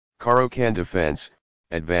Caro-Kann defense,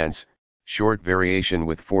 advance, short variation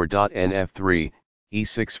with 4.nf3,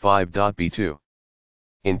 e6 5.b2.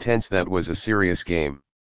 Intense. That was a serious game.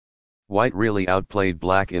 White really outplayed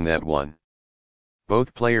black in that one.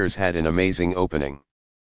 Both players had an amazing opening.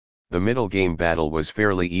 The middle game battle was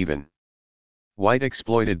fairly even. White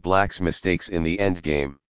exploited black's mistakes in the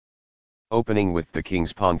endgame. Opening with the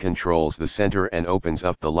king's pawn controls the center and opens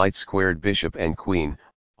up the light-squared bishop and queen,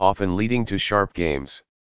 often leading to sharp games.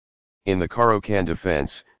 In the Caro-Kann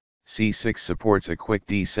defense, c6 supports a quick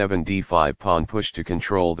d7 d5 pawn push to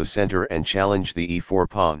control the center and challenge the e4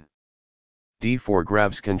 pawn. d4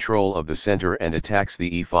 grabs control of the center and attacks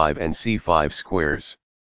the e5 and c5 squares.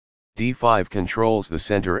 d5 controls the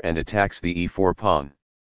center and attacks the e4 pawn.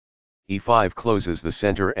 e5 closes the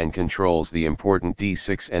center and controls the important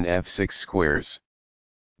d6 and f6 squares.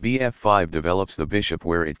 bf5 develops the bishop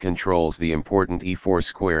where it controls the important e4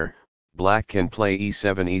 square. Black can play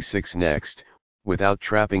e7 e6 next, without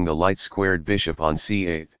trapping the light-squared bishop on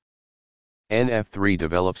c8. nf3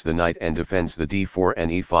 develops the knight and defends the d4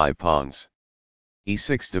 and e5 pawns.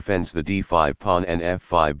 e6 defends the d5 pawn and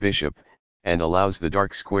f5 bishop, and allows the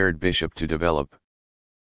dark-squared bishop to develop.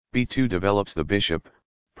 b2 develops the bishop,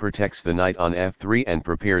 protects the knight on f3 and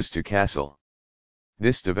prepares to castle.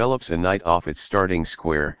 This develops a knight off its starting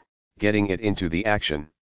square, getting it into the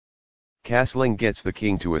action. Castling gets the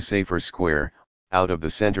king to a safer square, out of the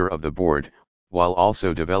center of the board, while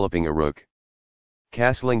also developing a rook.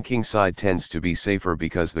 Castling kingside tends to be safer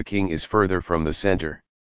because the king is further from the center.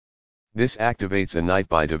 This activates a knight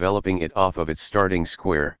by developing it off of its starting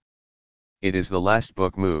square. It is the last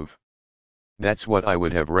book move. That's what I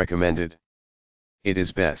would have recommended. It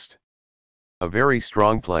is best. A very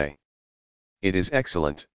strong play. It is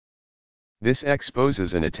excellent. This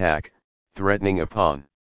exposes an attack, threatening a pawn.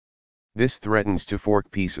 This threatens to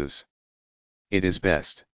fork pieces. It is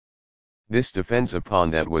best. This defends a pawn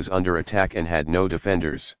that was under attack and had no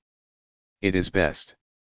defenders. It is best.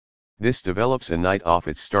 This develops a knight off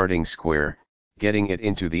its starting square, getting it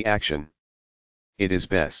into the action. It is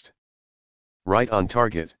best. Right on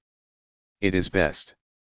target. It is best.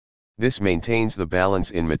 This maintains the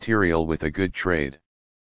balance in material with a good trade.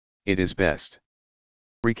 It is best.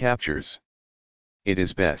 Recaptures. It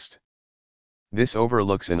is best. This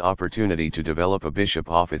overlooks an opportunity to develop a bishop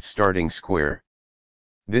off its starting square.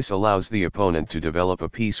 This allows the opponent to develop a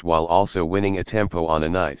piece while also winning a tempo on a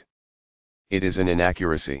knight. It is an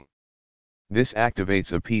inaccuracy. This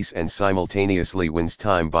activates a piece and simultaneously wins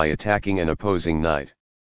time by attacking an opposing knight.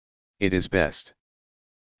 It is best.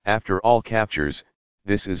 After all captures,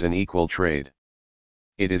 this is an equal trade.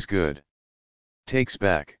 It is good. Takes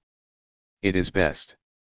back. It is best.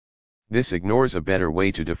 This ignores a better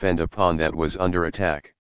way to defend a pawn that was under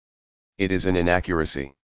attack. It is an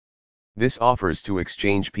inaccuracy. This offers to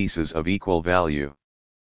exchange pieces of equal value.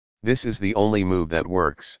 This is the only move that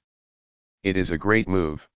works. It is a great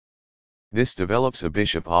move. This develops a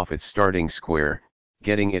bishop off its starting square,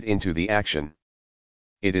 getting it into the action.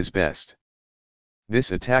 It is best.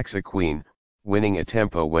 This attacks a queen, winning a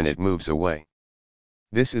tempo when it moves away.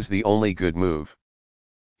 This is the only good move.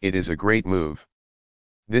 It is a great move.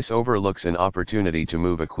 This overlooks an opportunity to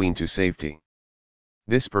move a queen to safety.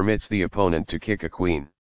 This permits the opponent to kick a queen.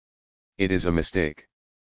 It is a mistake.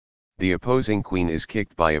 The opposing queen is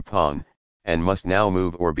kicked by a pawn, and must now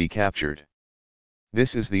move or be captured.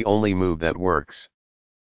 This is the only move that works.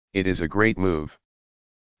 It is a great move.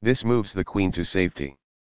 This moves the queen to safety.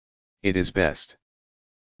 It is best.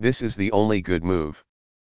 This is the only good move.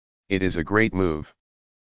 It is a great move.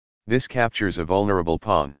 This captures a vulnerable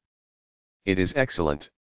pawn. It is excellent.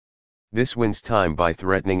 This wins time by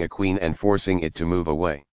threatening a queen and forcing it to move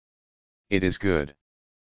away. It is good.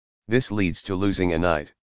 This leads to losing a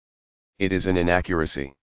knight. It is an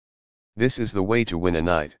inaccuracy. This is the way to win a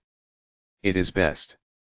knight. It is best.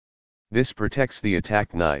 This protects the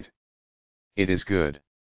attacked knight. It is good.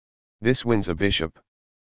 This wins a bishop.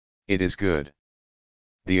 It is good.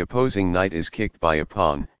 The opposing knight is kicked by a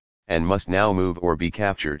pawn, and must now move or be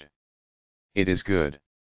captured. It is good.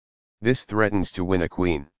 This threatens to win a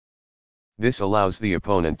queen. This allows the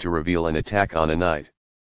opponent to reveal an attack on a knight.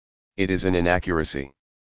 It is an inaccuracy.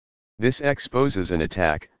 This exposes an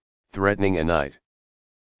attack, threatening a knight.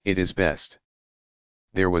 It is best.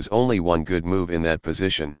 There was only one good move in that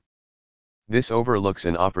position. This overlooks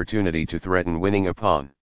an opportunity to threaten winning a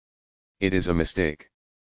pawn. It is a mistake.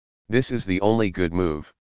 This is the only good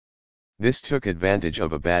move. This took advantage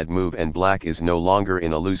of a bad move and black is no longer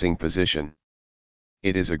in a losing position.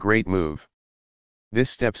 It is a great move. This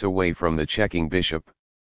steps away from the checking bishop.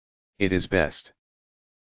 It is best.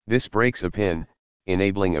 This breaks a pin,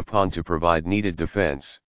 enabling a pawn to provide needed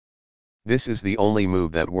defense. This is the only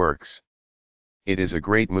move that works. It is a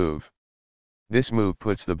great move. This move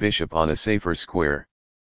puts the bishop on a safer square.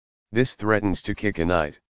 This threatens to kick a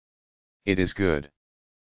knight. It is good.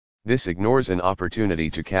 This ignores an opportunity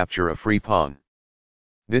to capture a free pawn.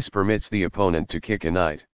 This permits the opponent to kick a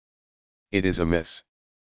knight. It is a miss.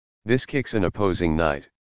 This kicks an opposing knight.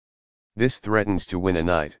 This threatens to win a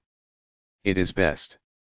knight. It is best.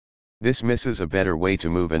 This misses a better way to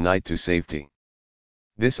move a knight to safety.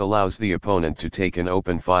 This allows the opponent to take an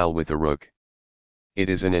open file with a rook. It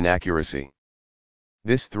is an inaccuracy.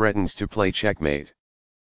 This threatens to play checkmate.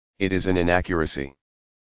 It is an inaccuracy.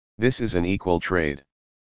 This is an equal trade.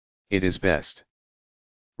 It is best.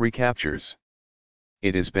 Recaptures.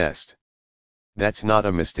 It is best. That's not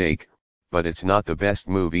a mistake, but it's not the best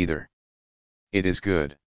move either. It is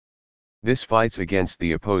good. This fights against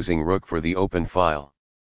the opposing rook for the open file.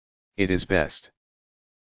 It is best.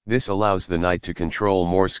 This allows the knight to control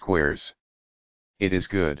more squares. It is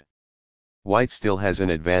good. White still has an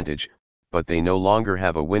advantage, but they no longer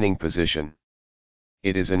have a winning position.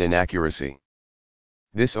 It is an inaccuracy.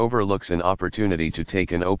 This overlooks an opportunity to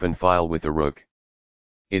take an open file with the rook.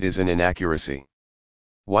 It is an inaccuracy.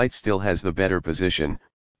 White still has the better position,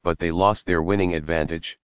 but they lost their winning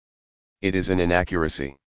advantage. It is an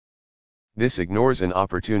inaccuracy. This ignores an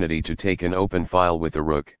opportunity to take an open file with the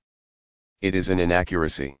rook. It is an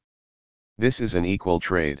inaccuracy. This is an equal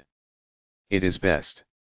trade. It is best.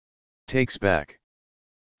 Takes back.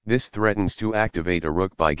 This threatens to activate a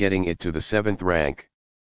rook by getting it to the 7th rank.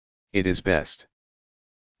 It is best.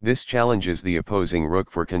 This challenges the opposing rook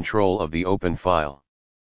for control of the open file.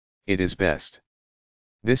 It is best.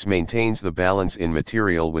 This maintains the balance in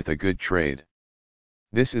material with a good trade.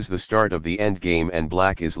 This is the start of the endgame and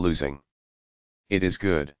black is losing. It is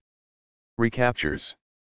good. Recaptures.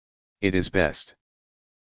 It is best.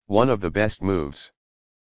 One of the best moves.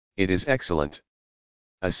 It is excellent.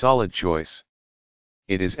 A solid choice.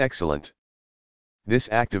 It is excellent. This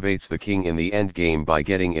activates the king in the endgame by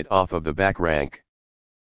getting it off of the back rank.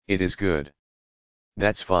 It is good.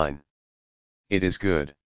 That's fine. It is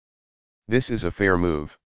good. This is a fair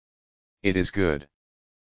move. It is good.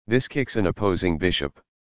 This kicks an opposing bishop.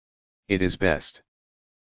 It is best.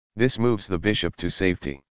 This moves the bishop to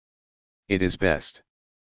safety. It is best.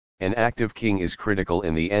 An active king is critical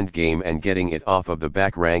in the endgame and getting it off of the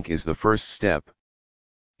back rank is the first step.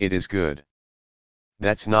 It is good.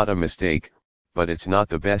 That's not a mistake, but it's not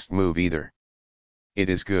the best move either. It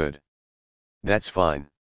is good. That's fine.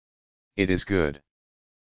 It is good.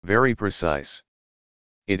 Very precise.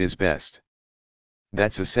 It is best.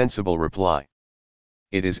 That's a sensible reply.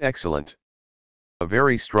 It is excellent. A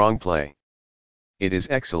very strong play. It is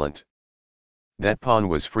excellent. That pawn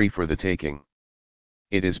was free for the taking.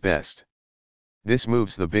 It is best. This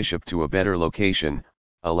moves the bishop to a better location,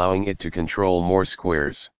 allowing it to control more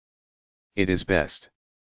squares. It is best.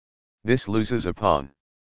 This loses a pawn.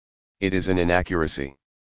 It is an inaccuracy.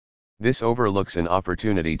 This overlooks an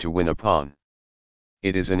opportunity to win a pawn.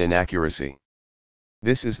 It is an inaccuracy.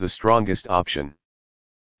 This is the strongest option.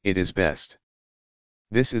 It is best.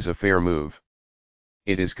 This is a fair move.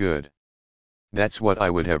 It is good. That's what I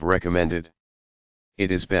would have recommended.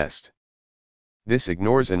 It is best. This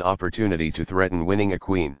ignores an opportunity to threaten winning a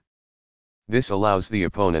queen. This allows the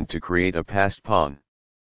opponent to create a passed pawn.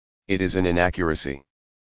 It is an inaccuracy.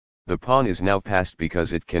 The pawn is now passed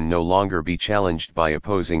because it can no longer be challenged by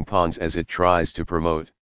opposing pawns as it tries to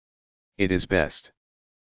promote. It is best.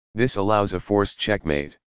 This allows a forced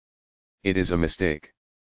checkmate. It is a mistake.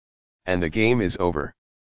 And the game is over.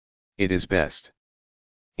 It is best.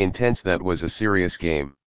 Intense. That was a serious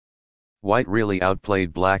game. White really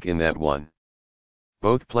outplayed black in that one.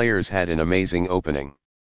 Both players had an amazing opening.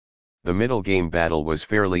 The middle game battle was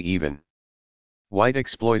fairly even. White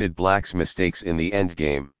exploited black's mistakes in the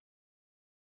endgame.